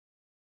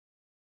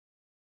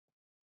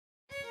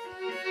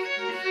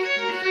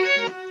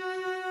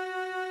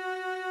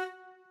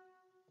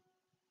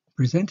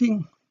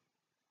Presenting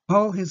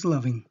all his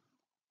loving.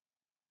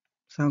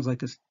 Sounds like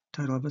the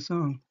title of a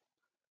song.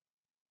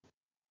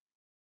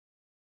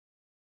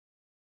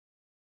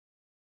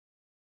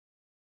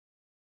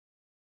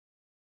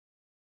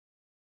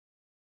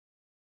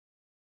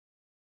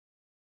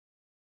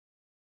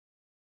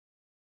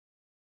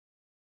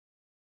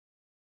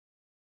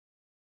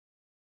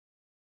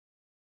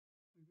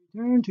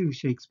 Return to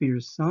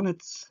Shakespeare's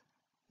sonnets,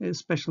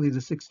 especially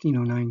the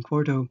 1609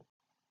 quarto.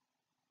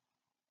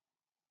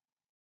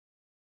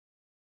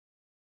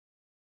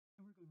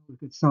 We're going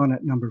to look at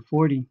sonnet number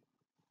 40.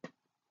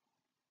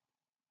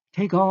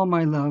 Take all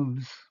my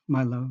loves,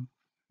 my love.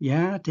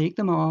 Yeah, take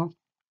them all.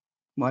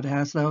 What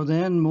hast thou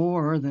then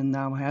more than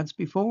thou hadst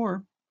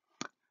before?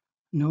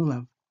 No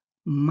love,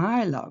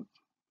 my love,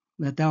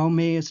 that thou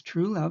mayest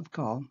true love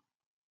call.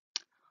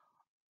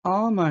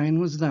 All mine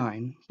was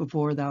thine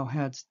before thou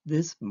hadst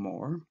this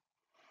more.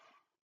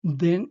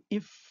 Then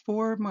if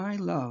for my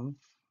love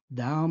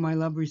thou my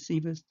love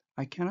receivest,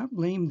 I cannot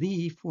blame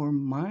thee, for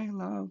my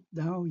love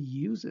thou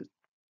usest.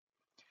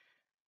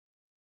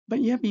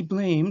 But yet be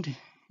blamed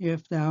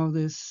if thou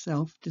this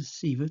self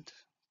deceivest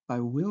by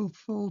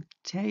wilful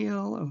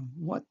tale of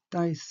what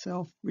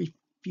thyself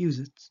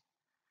refusest.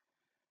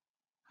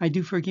 I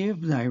do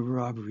forgive thy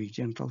robbery,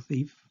 gentle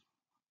thief,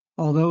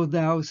 although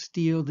thou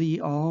steal thee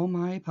all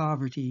my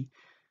poverty,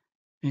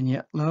 and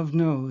yet love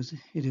knows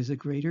it is a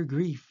greater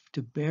grief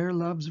to bear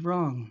love's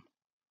wrong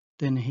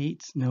than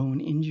hate's known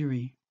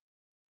injury.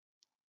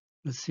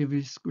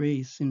 Lascivious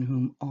grace in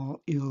whom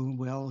all ill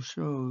well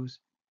shows,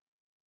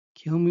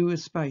 kill me with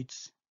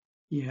spites,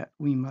 yet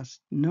we must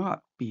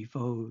not be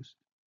foes.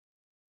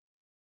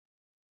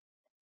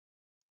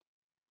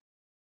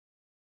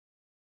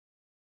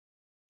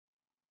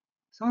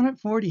 Sonnet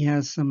 40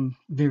 has some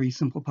very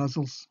simple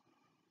puzzles.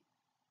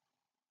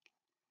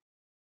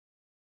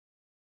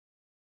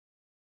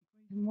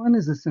 One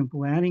is a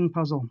simple adding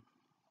puzzle.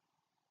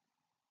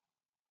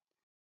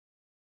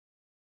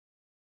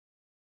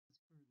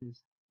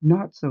 Is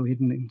not so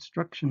hidden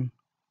instruction.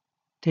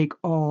 Take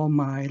all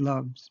my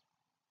loves.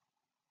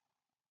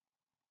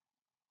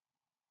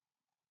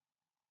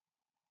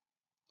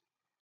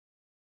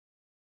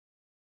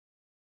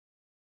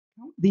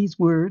 Count these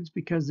words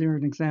because they're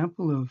an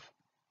example of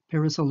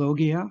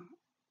parasologia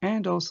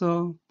and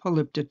also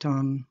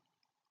polyptyton.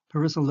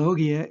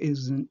 Parasologia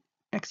is an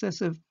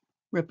excessive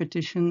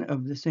repetition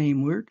of the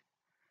same word.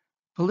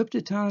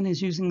 Polyptyton is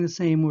using the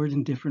same word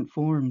in different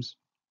forms.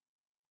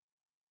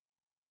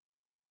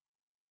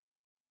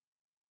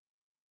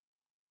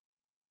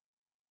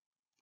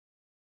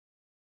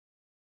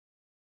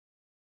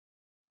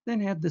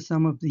 Then add the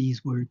sum of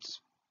these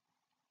words.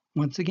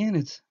 Once again,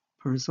 it's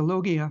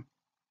parasologia.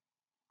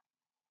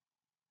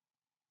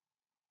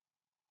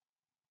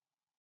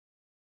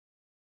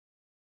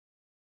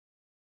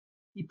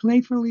 He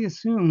playfully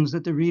assumes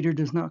that the reader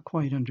does not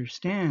quite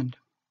understand.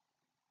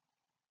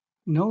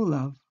 No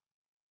love,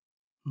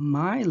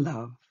 my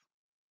love.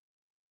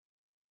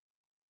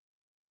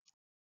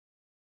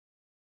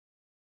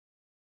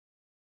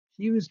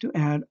 She was to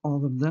add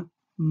all of the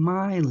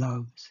my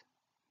loves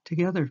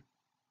together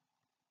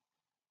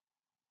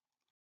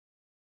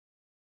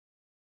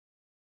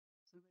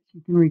so that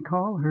she can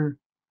recall her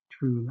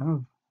true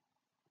love.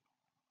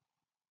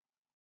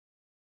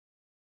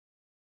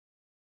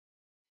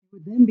 She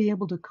would then be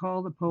able to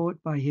call the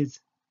poet by his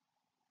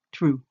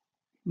true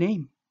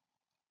name.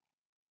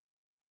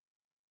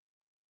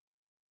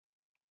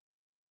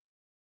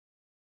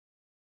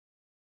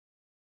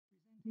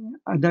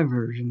 A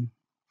diversion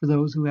for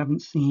those who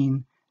haven't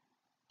seen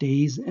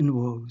Days and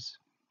Woes.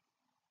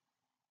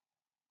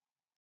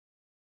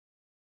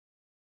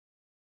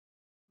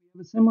 We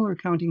have a similar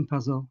counting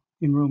puzzle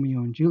in Romeo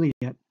and Juliet.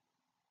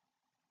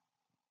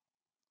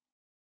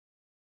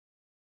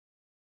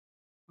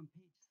 On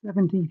page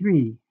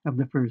 73 of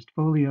the first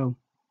folio.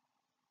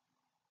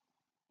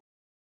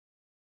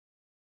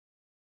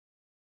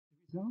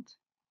 The result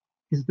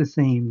is the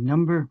same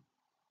number.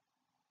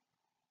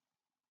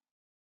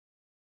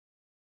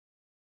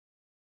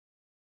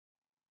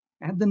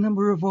 Add the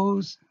number of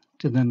woes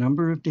to the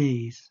number of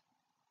days.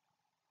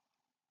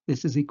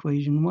 This is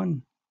equation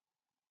 1.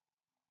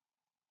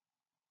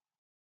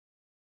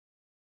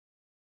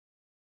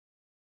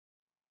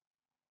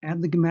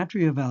 Add the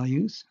gematria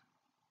values.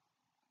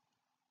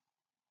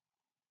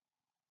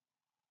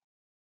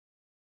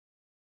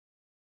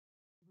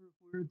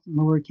 Words in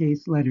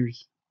lowercase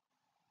letters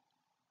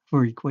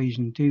for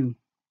equation 2.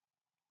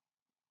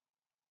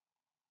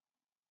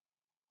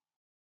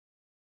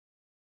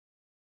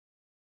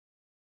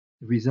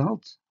 The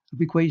result of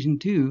equation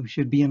 2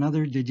 should be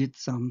another digit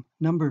sum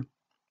number.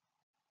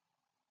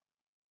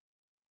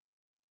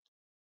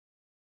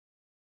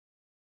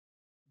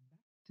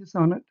 To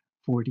sonnet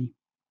 40.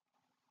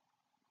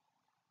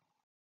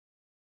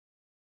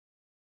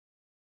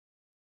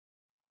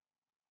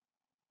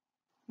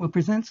 We'll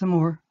present some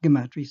more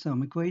gematria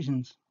sum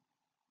equations.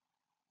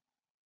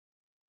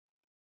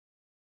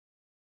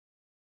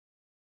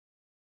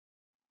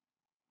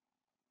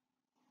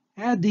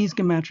 Add these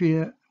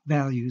gematria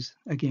values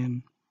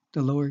again.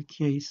 the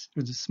lowercase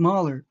or the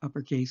smaller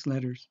uppercase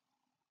letters.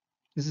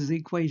 This is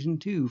equation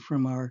 2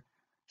 from our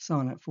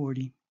Sonnet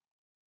 40.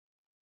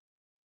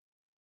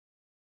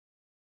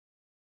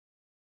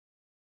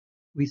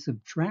 We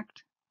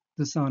subtract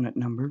the sonnet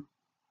number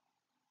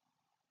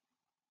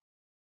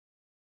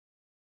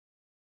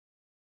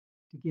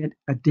to get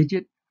a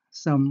digit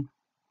sum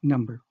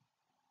number.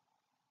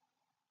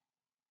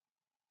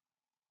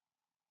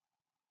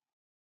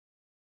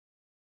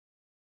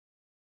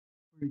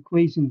 For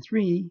equation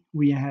 3,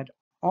 we add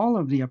all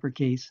of the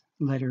uppercase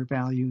letter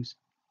values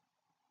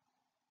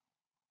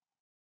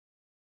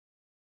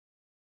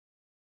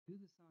to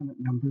the sonnet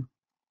number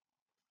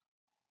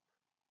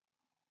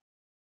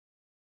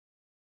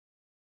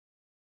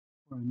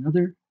for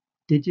another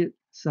digit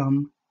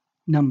sum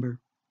number.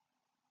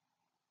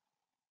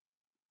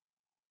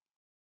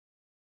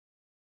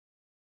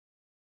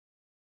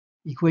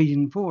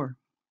 Equation 4.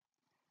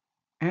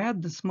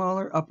 Add the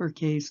smaller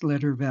uppercase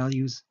letter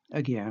values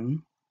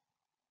again.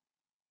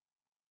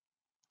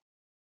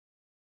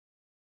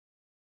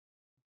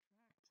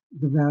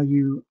 The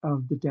value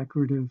of the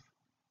decorative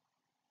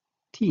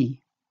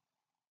T.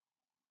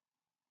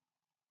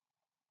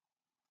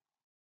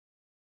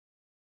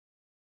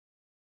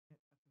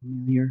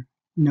 Familiar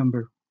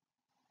number.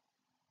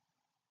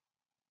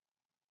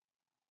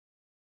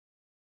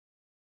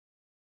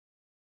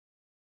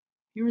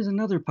 Here is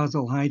another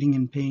puzzle hiding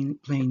in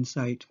plain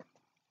sight.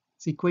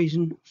 It's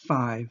equation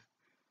 5,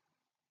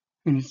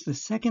 and it's the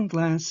second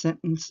last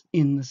sentence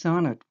in the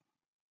sonnet.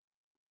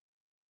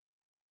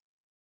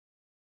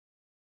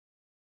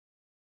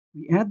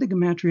 We add the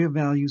gematria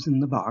values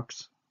in the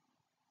box.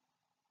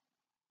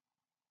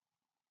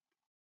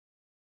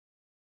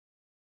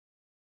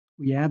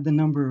 We add the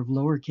number of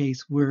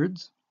lowercase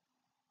words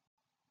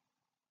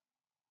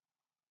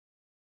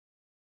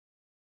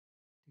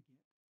to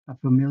get a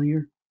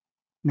familiar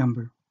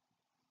number.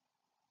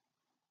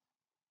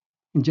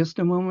 In just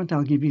a moment,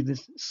 I'll give you the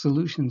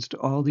solutions to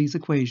all these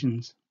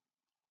equations.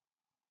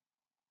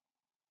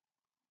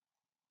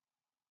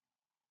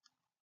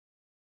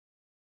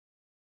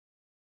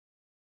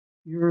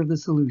 Here are the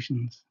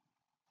solutions.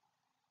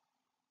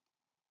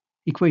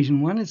 Equation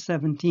 1 is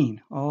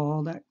 17,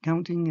 all that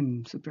counting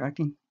and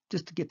subtracting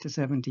just to get to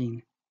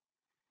 17.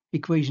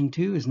 Equation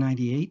 2 is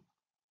 98.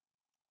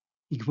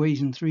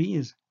 Equation 3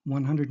 is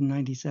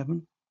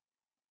 197.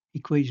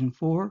 Equation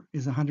 4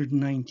 is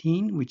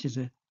 119, which is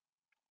a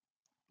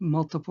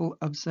multiple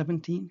of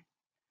 17.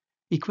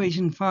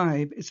 Equation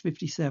 5 is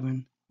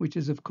 57, which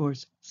is, of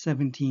course,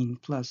 17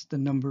 plus the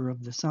number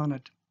of the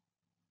sonnet.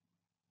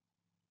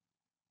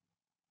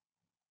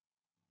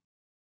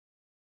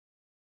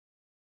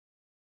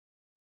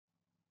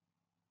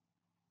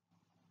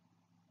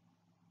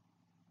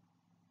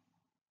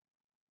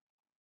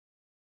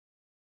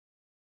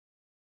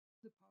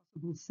 The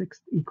possible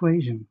sixth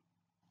equation.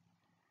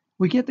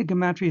 We get the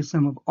gematria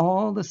sum of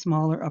all the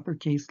smaller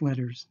uppercase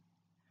letters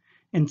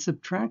and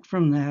subtract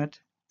from that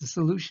the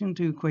solution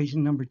to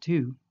equation number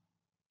 2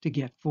 to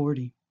get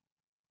 40.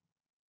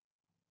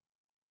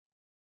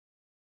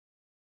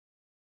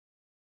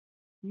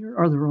 Here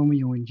are the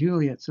Romeo and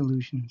Juliet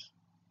solutions,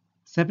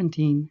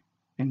 17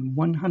 and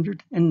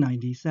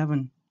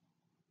 197.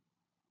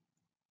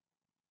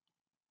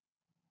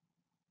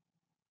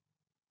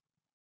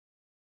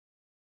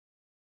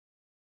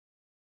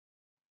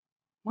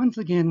 Once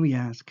again, we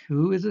ask,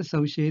 who is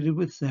associated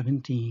with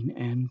 17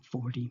 and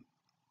 40?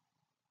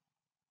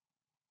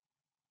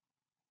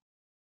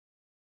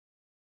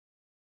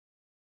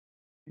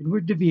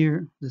 Edward de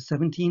Vere, the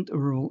 17th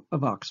Earl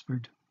of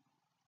Oxford.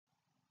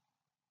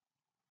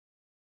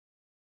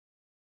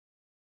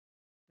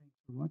 Thanks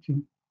for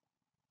watching.